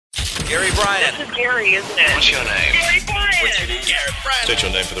Gary Bryan. This is Gary, isn't it? What's your name? Gary Bryan. What's your name? Gary Bryan. State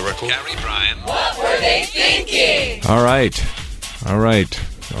your name for the record. Gary Bryan. What were they thinking? All right.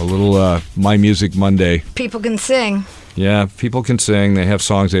 A little My Music Monday. People can sing. Yeah, people can sing. They have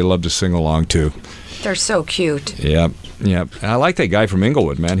songs they love to sing along to. They're so cute. Yep. I like that guy from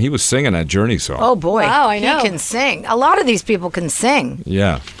Inglewood, man. He was singing that Journey song. Oh, boy. Wow, I know. He can sing. A lot of these people can sing.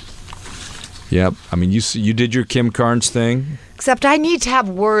 Yeah. Yep. I mean, you did your Kim Carnes thing. Except I need to have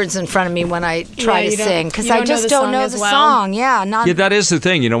words in front of me when I try to sing because I just don't know the song. Yeah, Yeah, that is the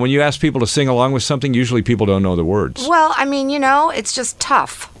thing. When you ask people to sing along with something, usually people don't know the words. Well, I mean, it's just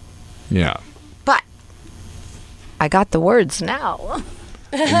tough. Yeah. But I got the words now.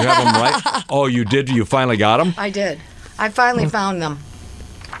 And you have them right? Oh, you did? You finally got them? I did. I finally found them.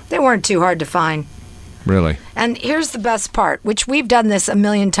 They weren't too hard to find. Really? And here's the best part, which we've done this a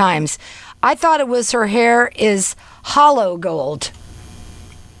million times. I thought it was her hair is hollow gold.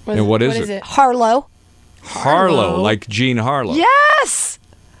 And what is it? Harlow. Harlow, like Jean Harlow. Yes!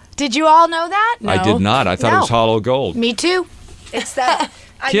 Did you all know that? I did not. I thought it was hollow gold. Me too. It's that.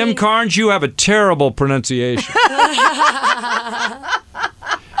 Kim Carnes, you have a terrible pronunciation.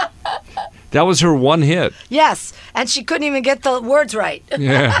 That was her one hit. Yes, and she couldn't even get the words right.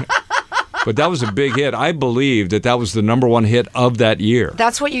 Yeah. But that was a big hit. I believe that was the number one hit of that year.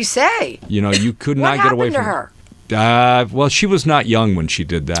 That's what you say. You could not get away from her. Well, she was not young when she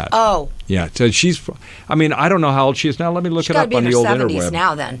did that. Oh. Yeah. So I don't know how old she is now. Let me look it up on the old interweb. She's got to be in her 70s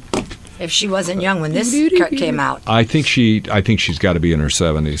now then. If she wasn't young when this came out. I think she's got to be in her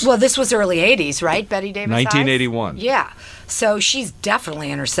 70s. Well, this was early 80s, right? Betty Davis 1981. Eyes? Yeah. So she's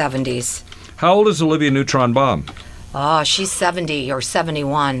definitely in her 70s. How old is Olivia Newton-Baum? Oh, she's 70 or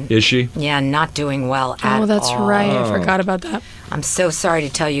 71. Is she? Yeah, not doing well at all. Oh, that's right. I forgot about that. I'm so sorry to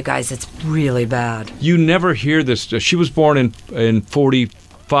tell you guys, it's really bad. You never hear this. She was born in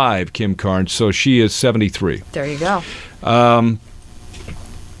 45, Kim Carnes, so she is 73. There you go.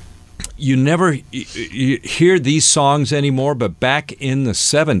 You never hear these songs anymore, but back in the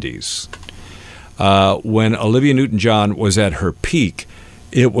 70s, when Olivia Newton-John was at her peak,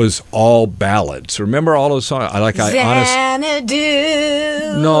 it was all ballads. Remember all those songs? Xanadu.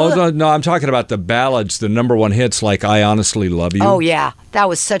 No, I'm talking about the ballads, the number one hits like I Honestly Love You. Oh, yeah. That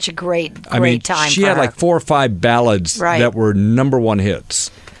was such a great time she for had her. like 4 or 5 ballads that were number one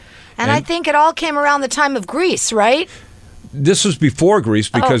hits. And I think it all came around the time of Grease, right? This was before Grease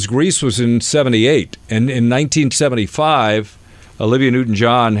because Grease was in 78. And in 1975, Olivia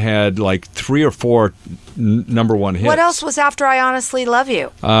Newton-John had like 3 or 4 number one hits. What else was after I Honestly Love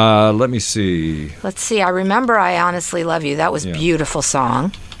You? Let me see. Let's see. I remember I Honestly Love You. That was a beautiful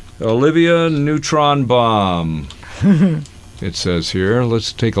song. Olivia Newton-Baum. It says here.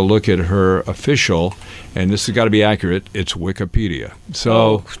 Let's take a look at her official, and this has got to be accurate. It's Wikipedia.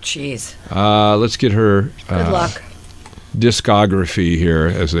 So, jeez. Let's get her Good luck. discography here,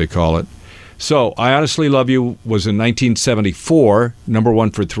 as they call it. So, I Honestly Love You was in 1974, number one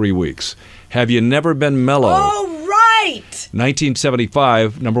for 3 weeks. Have You Never Been Mellow? Oh, right!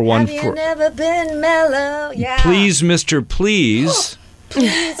 1975, number one for... Have you never been mellow? Yeah. Please, Mr. Please.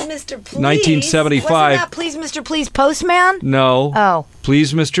 Please, Mr. Please. 1975. Wasn't that Please, Mr. Please, Postman? No. Oh.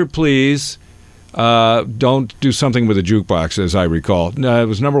 Please, Mr. Please. Don't do something with a jukebox, as I recall. No, it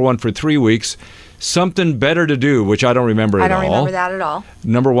was number one for 3 weeks. Something Better to Do, which I don't remember at all. I don't remember that at all.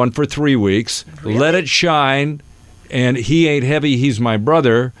 Number one for 3 weeks. Really? Let It Shine and He Ain't Heavy, He's My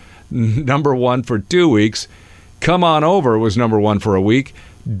Brother, number one for 2 weeks. Come On Over was number one for a week.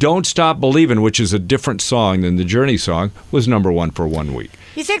 Don't Stop Believin', which is a different song than the Journey song, was number one for 1 week.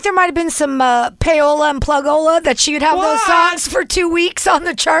 You think there might have been some payola and plugola that she would have those songs for 2 weeks on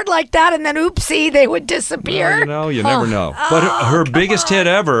the chart like that, and then oopsie, they would disappear? Well, you never know. But her biggest hit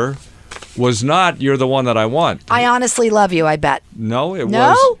ever was not You're the One That I Want. I Honestly Love You, I bet. No, it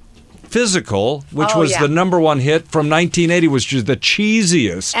was Physical, which was the number one hit from 1980, was just the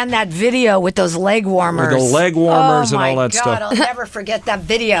cheesiest. And that video with those leg warmers. With the leg warmers and all that stuff. Oh, my God, I'll never forget that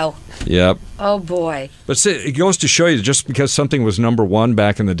video. Yep. Oh, boy. But see, it goes to show you, just because something was number one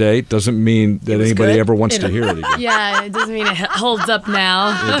back in the day doesn't mean that anybody ever wants to hear it again. Yeah, it doesn't mean it holds up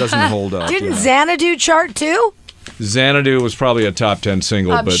now. It doesn't hold up. Didn't Xanadu chart, too? Xanadu was probably a top 10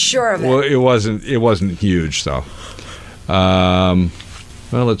 single, I'm but sure of it. Well, it wasn't huge, though.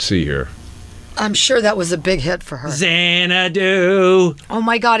 Well, let's see here. I'm sure that was a big hit for her. Xanadu. Oh,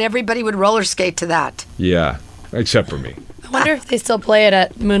 my God, everybody would roller skate to that. Yeah, except for me. I wonder if they still play it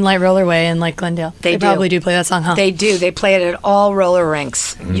at Moonlight Rollerway in like Glendale. They probably do play that song, huh? They do. They play it at all roller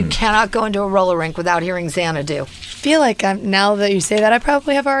rinks. You cannot go into a roller rink without hearing Xanadu. I feel like now that you say that, I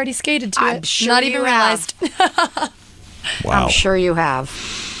probably have already skated to it. I'm sure Not you even have. realized. Wow. I'm sure you have.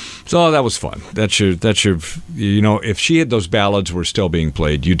 So that was fun. That's your, if she had those ballads were still being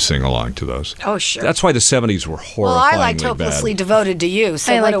played, you'd sing along to those. Oh, sure. That's why the 70s were horrifyingly Well, I liked Hopelessly bad. Devoted to You,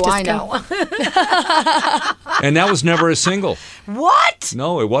 so what do I know? And that was never a single. What?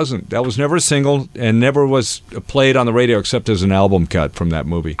 No, it wasn't. That was never a single and never was played on the radio except as an album cut from that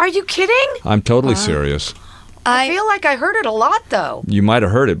movie. Are you kidding? I'm totally serious. I feel like I heard it a lot, though. You might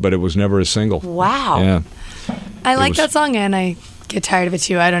have heard it, but it was never a single. Wow. Yeah. I like was- that song, and I get tired of it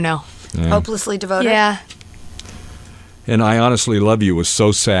too. I don't know. Yeah. Hopelessly Devoted? Yeah. And I Honestly Love You was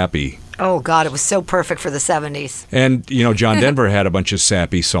so sappy. Oh, God, it was so perfect for the 70s. And, John Denver had a bunch of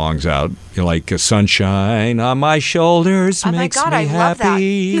sappy songs out, like Sunshine on My Shoulders Oh, my makes God, me I love that.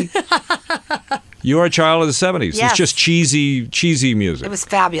 happy. You are a child of the 70s. Yes. It's just cheesy music. It was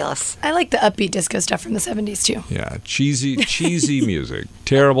fabulous. I like the upbeat disco stuff from the 70s too. Yeah, cheesy music.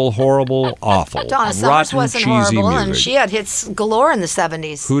 Terrible, horrible, awful. Donna Summers rotten, wasn't cheesy horrible, music. and she had hits galore in the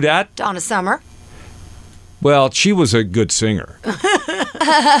 70s. Who dat? Donna Summer. Well, she was a good singer.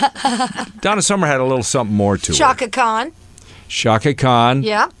 Donna Summer had a little something more to her. Chaka Khan. Shaka Khan.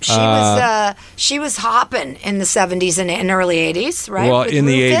 Yeah, she was hopping in the 70s and early 80s, right? Well, With in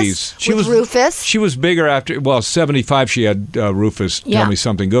the Rufus? 80s. With Rufus. She was bigger after, 75 she had Rufus Yeah. Tell Me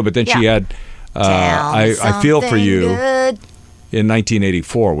Something Good, but then she Yeah. had Tell me I Feel For something You good. in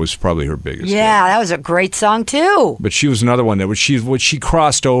 1984 was probably her biggest hit. Yeah, that was a great song, too. But she was another one that she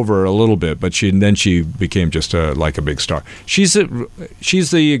crossed over a little bit, but then she became just like a big star. She's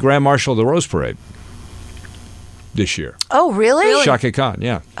the Grand Marshal of the Rose Parade this year. Oh, really? Shaka Khan,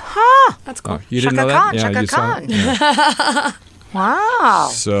 yeah. Huh. That's cool. Oh, you didn't Chaka know that? Khan, Chaka you saw Khan. it? Yeah. Wow.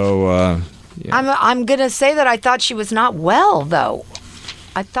 So I'm going to say that I thought she was not well, though.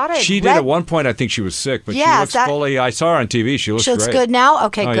 I thought she did at one point. I think she was sick, but she looks fully. I saw her on TV. She looks She looks great. good now?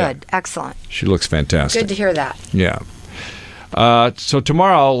 Okay, Oh, good. yeah. Excellent. She looks fantastic. Good to hear that. Yeah. So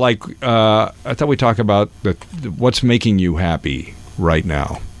tomorrow, I thought we'd talk about what's making you happy right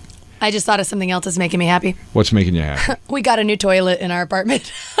now. I just thought of something else that's making me happy. What's making you happy? We got a new toilet in our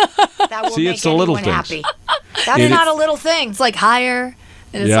apartment. That will See, make it's the little anyone things. happy. That's It- not a little thing. It's like higher,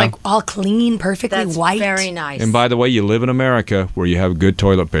 and it's Yeah. like all clean, perfectly That's white. very nice. And by the way, you live in America where you have good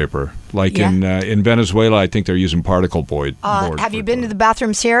toilet paper. Like Yeah. in Venezuela, I think they're using particle board. Have you been to the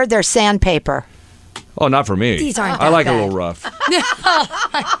bathrooms here? They're sandpaper. Oh, not for me. These aren't I that like a bad. little rough.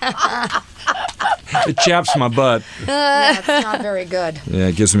 It chaps my butt. Yeah, it's not very good. Yeah,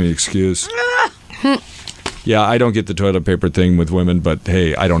 it gives me an excuse. Yeah, I don't get the toilet paper thing with women, but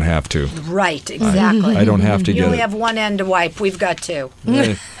hey, I don't have to. Right, exactly. I don't have to You get only it. have one end to wipe. We've got two.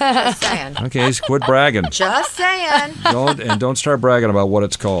 Eh, Just saying. okay, so quit bragging. Just saying. Don't start bragging about what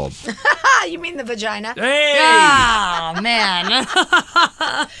it's called. You mean the vagina? Hey! Oh, man.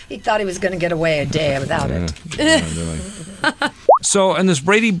 He thought he was going to get away a day without it. Yeah, really. So, and this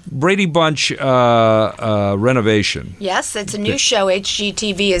Brady Bunch renovation, Yes, it's a new show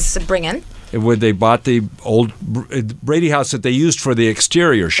HGTV is bringing. where they bought the old Brady house that they used for the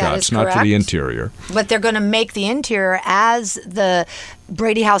exterior shots, is not for correct. the interior. But they're going to make the interior as the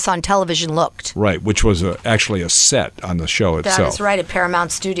Brady house on television looked. Right, which was actually a set on the show itself. That is right, at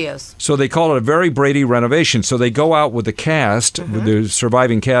Paramount Studios. So they call it a very Brady renovation. So they go out with the cast, with the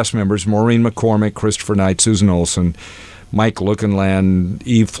surviving cast members, Maureen McCormick, Christopher Knight, Susan Olsen, Mike Lookenland,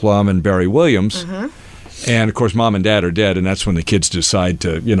 Eve Plum, and Barry Williams. And, of course, Mom and Dad are dead, and that's when the kids decide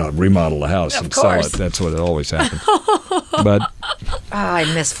to, remodel the house and sell course. it. That's what always happens. But Oh, I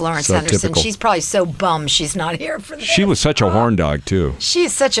miss Florence So Henderson. typical. She's probably so bummed she's not here for this. she was such a horn dog, too.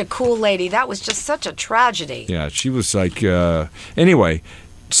 She's such a cool lady. That was just such a tragedy. Yeah, she was like, anyway.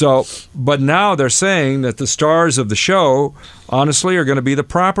 So, but now they're saying that the stars of the show, honestly, are going to be the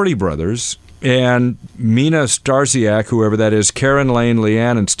Property Brothers and Mina Starziak, whoever that is, Karen Lane,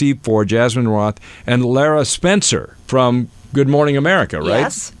 Leanne, and Steve Ford, Jasmine Roth, and Lara Spencer from Good Morning America, right?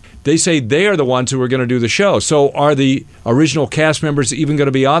 Yes. They say they are the ones who are going to do the show. So are the original cast members even going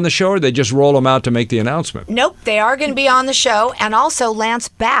to be on the show, or they just roll them out to make the announcement? Nope, they are going to be on the show, and also Lance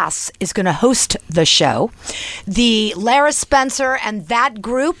Bass is going to host the show. The Lara Spencer and that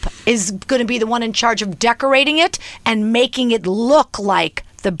group is going to be the one in charge of decorating it and making it look like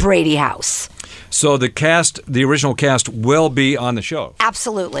the Brady house. So the original cast will be on the show.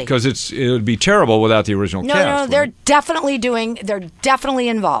 Absolutely. Because it would be terrible without the original No, cast. they're wouldn't they're definitely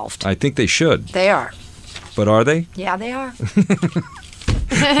involved. it? I think they should. They are. But are they? Yeah, they are.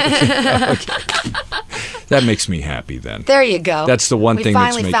 That makes me happy then. There you go. That's the one thing we that's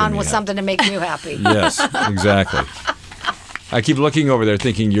finally making found me happy. something to make you happy. Yes, exactly. I keep looking over there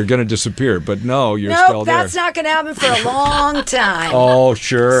thinking you're going to disappear, but no, you're Nope, still there. that's not going to happen for a long time. Oh,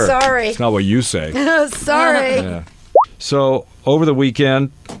 sure. Sorry. It's not what you say. Sorry. Yeah. So over the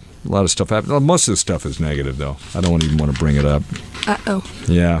weekend, A lot of stuff happened. Most of the stuff is negative, though. I don't even want to bring it up. Uh-oh.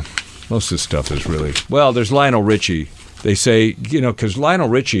 Yeah. Most of the stuff is really... Well, there's Lionel Richie. They say, because Lionel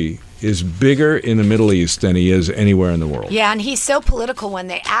Richie is bigger in the Middle East than he is anywhere in the world. Yeah, and he's so political. When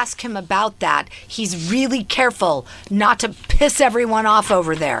they ask him about that, he's really careful not to piss everyone off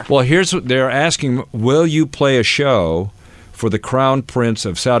over there. Well, here's what they're asking. Will you play a show for the Crown Prince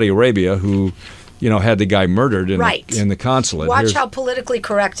of Saudi Arabia who... had the guy murdered in the consulate. Watch how politically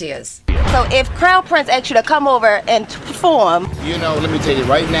correct he is. So if Crown Prince asked you to come over and perform... let me tell you,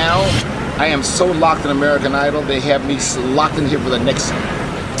 right now, I am so locked in American Idol, they have me locked in here for the next...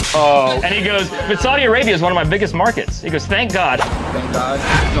 And he goes, but Saudi Arabia is one of my biggest markets. He goes, thank God. Thank God.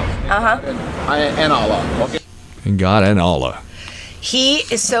 No, and Allah. Okay. And God and Allah. He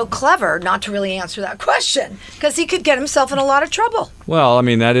is so clever not to really answer that question because he could get himself in a lot of trouble. Well, I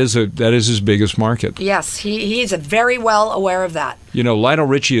mean, that is his biggest market. Yes, he's very well aware of that. Lionel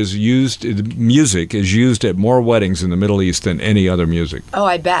Richie music is used at more weddings in the Middle East than any other music. Oh,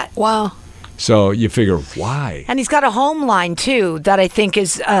 I bet. Wow. So you figure, why? And he's got a home line, too, that I think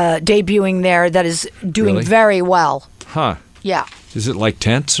is debuting there that is doing Really? very well. Huh. Yeah. Is it like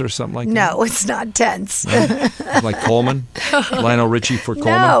Tents or something like that? No, it's not tense. Like Coleman? Lionel Richie for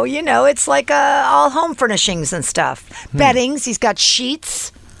Coleman? No, it's like all home furnishings and stuff. Beddings, he's got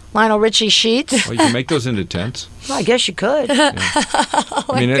sheets. Lionel Richie sheets. Well, you can make those into tents. Well, I guess you could.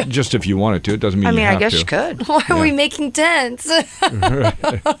 Just if you wanted to. It doesn't mean you have to. I guess you could. Why are we making tents?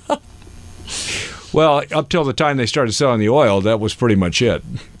 Well, up till the time they started selling the oil, that was pretty much it.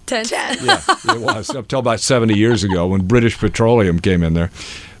 Tents. Yeah, it was. Up till about 70 years ago when British Petroleum came in there.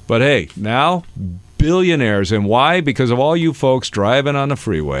 But hey, now billionaires. And why? Because of all you folks driving on the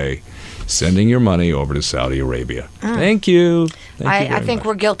freeway, sending your money over to Saudi Arabia. Thank you. I think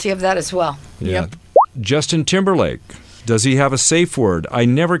we're guilty of that as well. Yeah. Yep. Justin Timberlake. Does he have a safe word? I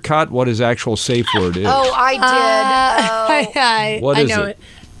never caught what his actual safe word is. Oh, I did. What is I know it?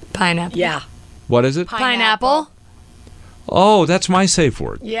 Pineapple. Yeah. What is it? Pineapple. Oh, that's my safe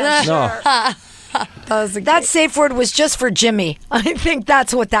word. Yeah, No. That safe word was just for Jimmy. I think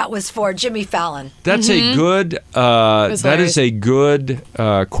that's what that was for, Jimmy Fallon. That's a good. That is a good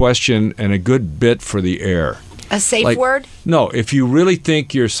question and a good bit for the air. A safe word? No, if you really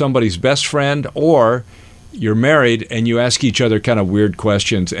think you're somebody's best friend or you're married and you ask each other kind of weird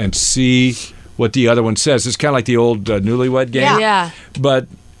questions and see what the other one says. It's kind of like the old Newlywed Game. Yeah. But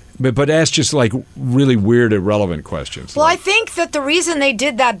ask just like really weird, irrelevant questions. Well, I think that the reason they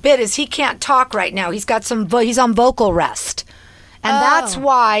did that bit is he can't talk right now. He's got he's on vocal rest. And that's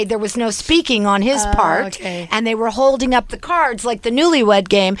why there was no speaking on his part. Okay. And they were holding up the cards like the Newlywed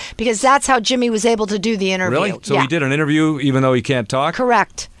Game because that's how Jimmy was able to do the interview. Really? So he did an interview even though he can't talk?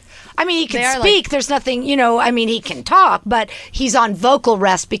 Correct. I mean, he can speak. There's nothing, he can talk, but he's on vocal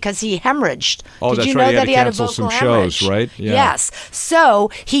rest because he hemorrhaged. Oh, Did that's you right. know He had that to he had a cancel vocal some shows, hemorrhage? right? Yeah. Yes. So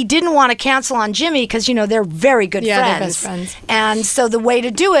he didn't want to cancel on Jimmy because, they're very good friends. They're best friends. And so the way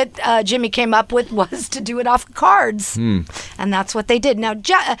to do it, Jimmy came up with, was to do it off cards. And that's what they did. Now,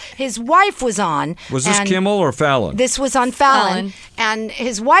 his wife was on. Was this Kimmel or Fallon? This was on Fallon. And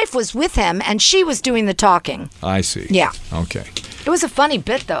his wife was with him, and she was doing the talking. I see. Yeah. Okay. It was a funny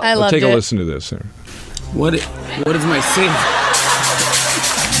bit, though. I loved Take it. a listen to this here. What is my safe?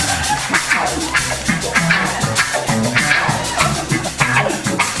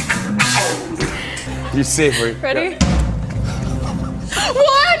 You're safe, right? Ready?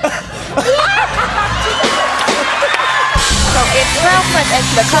 So if Crown Prince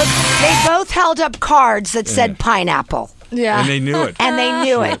asked you to come... They both held up cards that said pineapple. Yeah. And they knew it. And they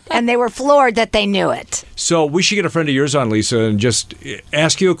knew it. And they were floored that they knew it. So we should get a friend of yours on, Lisa, and just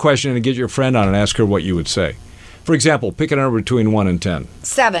ask you a question and get your friend on and ask her what you would say. For example, pick a number between 1 and 10.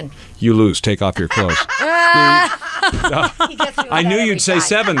 7. You lose. Take off your clothes. I knew you'd say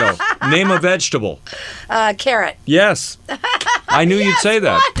 7, though. Name a vegetable. Carrot. Yes. I knew you'd say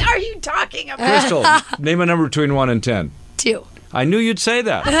that. What are you talking about? Crystal, name a number between 1 and 10. 2. I knew you'd say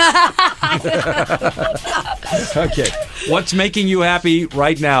that. Okay. What's making you happy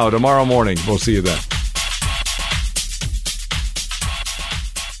right now? Tomorrow morning. We'll see you then.